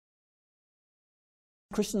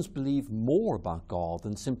Christians believe more about God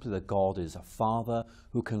than simply that God is a father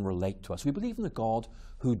who can relate to us. We believe in a God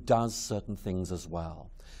who does certain things as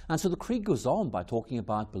well. And so the Creed goes on by talking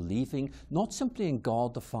about believing not simply in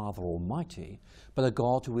God the Father Almighty, but a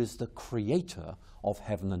God who is the creator of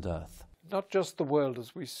heaven and earth. Not just the world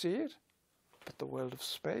as we see it, but the world of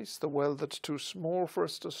space, the world that's too small for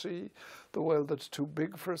us to see, the world that's too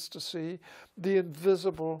big for us to see, the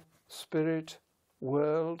invisible spirit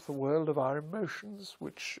world, the world of our emotions,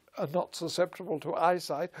 which are not susceptible to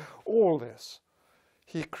eyesight. All this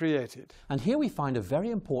he created. And here we find a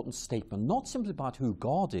very important statement, not simply about who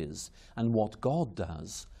God is and what God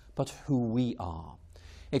does, but who we are.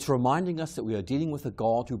 It's reminding us that we are dealing with a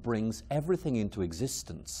God who brings everything into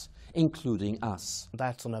existence, including us.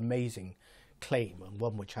 That's an amazing claim, and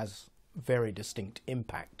one which has very distinct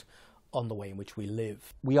impact on the way in which we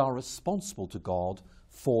live. We are responsible to God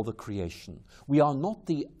for the creation. We are not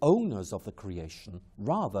the owners of the creation,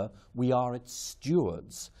 rather we are its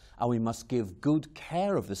stewards, and we must give good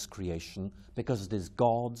care of this creation because it is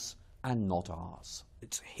God's and not ours.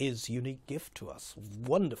 It's his unique gift to us,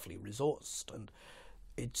 wonderfully resourced, and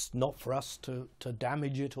it's not for us to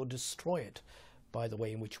damage it or destroy it by the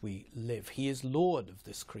way in which we live. He is Lord of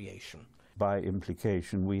this creation. By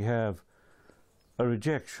implication, we have a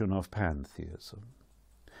rejection of pantheism.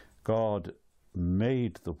 God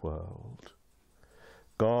made the world.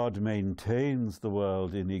 God maintains the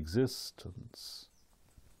world in existence.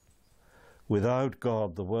 Without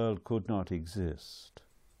God, the world could not exist.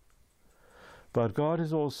 But God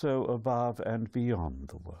is also above and beyond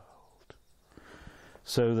the world.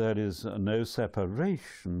 So there is no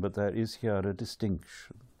separation, but there is here a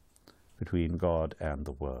distinction between God and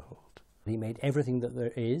the world. He made everything that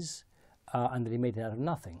there is, and that he made it out of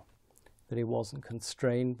nothing. That he wasn't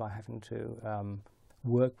constrained by having to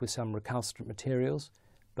work with some recalcitrant materials,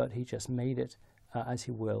 but he just made it as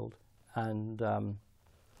he willed, and out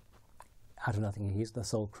of nothing. He's the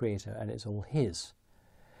sole creator, and it's all his.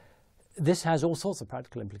 This has all sorts of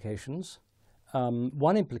practical implications.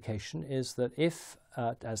 One implication is that if,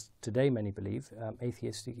 as today many believe,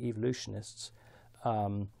 atheistic evolutionists,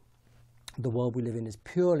 the world we live in is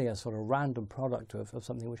purely a sort of random product of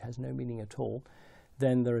something which has no meaning at all,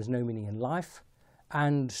 then there is no meaning in life,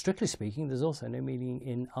 and strictly speaking, there's also no meaning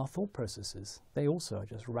in our thought processes. They also are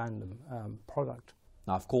just random product.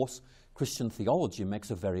 Now, of course, Christian theology makes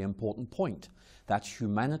a very important point, that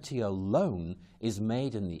humanity alone is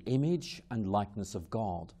made in the image and likeness of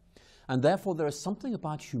God. And therefore there is something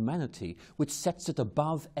about humanity which sets it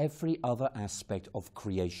above every other aspect of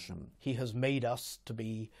creation. He has made us to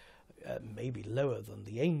be maybe lower than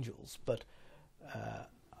the angels, but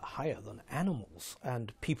higher than animals,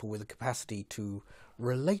 and people with the capacity to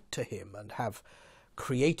relate to him and have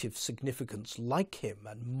creative significance like him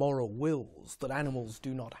and moral wills that animals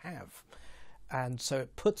do not have. And so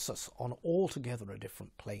it puts us on altogether a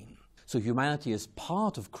different plane. So humanity is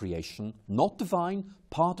part of creation, not divine,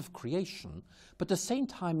 part of creation, but at the same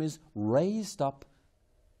time is raised up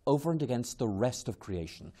over and against the rest of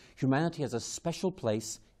creation. Humanity has a special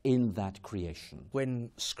place in that creation. When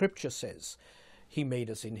Scripture says he made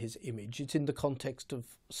us in his image, it's in the context of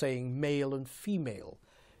saying male and female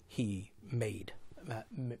he made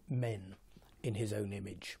men in his own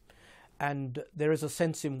image. And there is a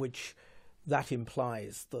sense in which that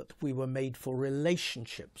implies that we were made for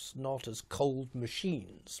relationships, not as cold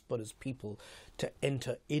machines, but as people to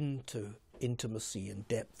enter into intimacy and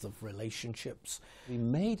depth of relationships. To be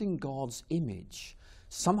made in God's image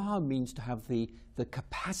somehow means to have the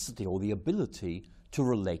capacity or the ability to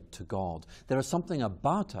relate to God. There is something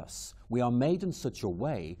about us. We are made in such a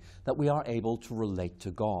way that we are able to relate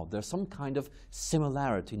to God. There's some kind of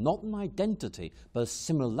similarity, not an identity, but a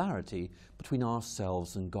similarity between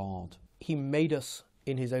ourselves and God. He made us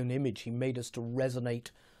in his own image. He made us to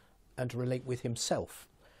resonate and to relate with himself.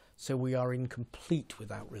 So we are incomplete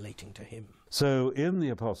without relating to him. So in the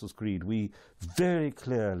Apostles' Creed, we very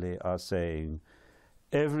clearly are saying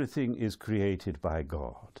everything is created by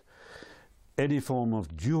God. Any form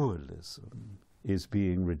of dualism is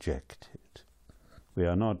being rejected. We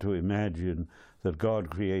are not to imagine that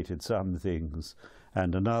God created some things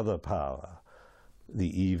and another power,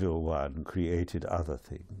 the evil one, created other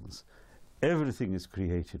things. Everything is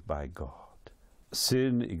created by God.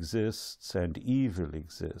 Sin exists and evil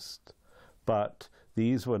exists, but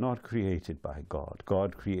these were not created by God.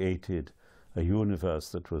 God created a universe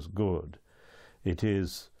that was good. It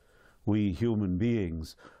is we human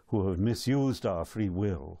beings who have misused our free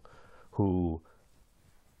will, who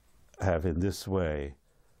have in this way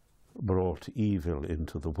brought evil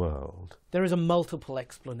into the world. There is a multiple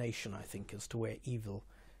explanation, I think, as to where evil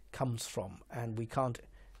comes from, and we can't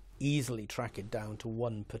easily track it down to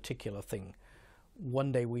one particular thing.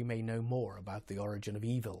 One day we may know more about the origin of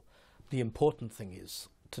evil. The important thing is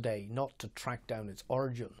today not to track down its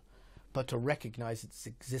origin, but to recognize its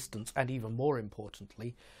existence, and even more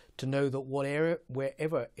importantly, to know that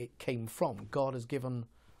wherever it came from, God has given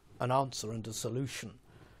an answer and a solution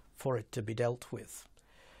for it to be dealt with.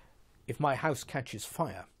 If my house catches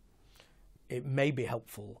fire, it may be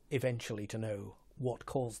helpful eventually to know what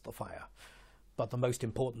caused the fire, but the most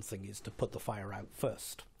important thing is to put the fire out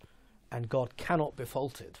first. And God cannot be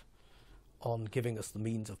faulted on giving us the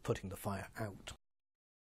means of putting the fire out.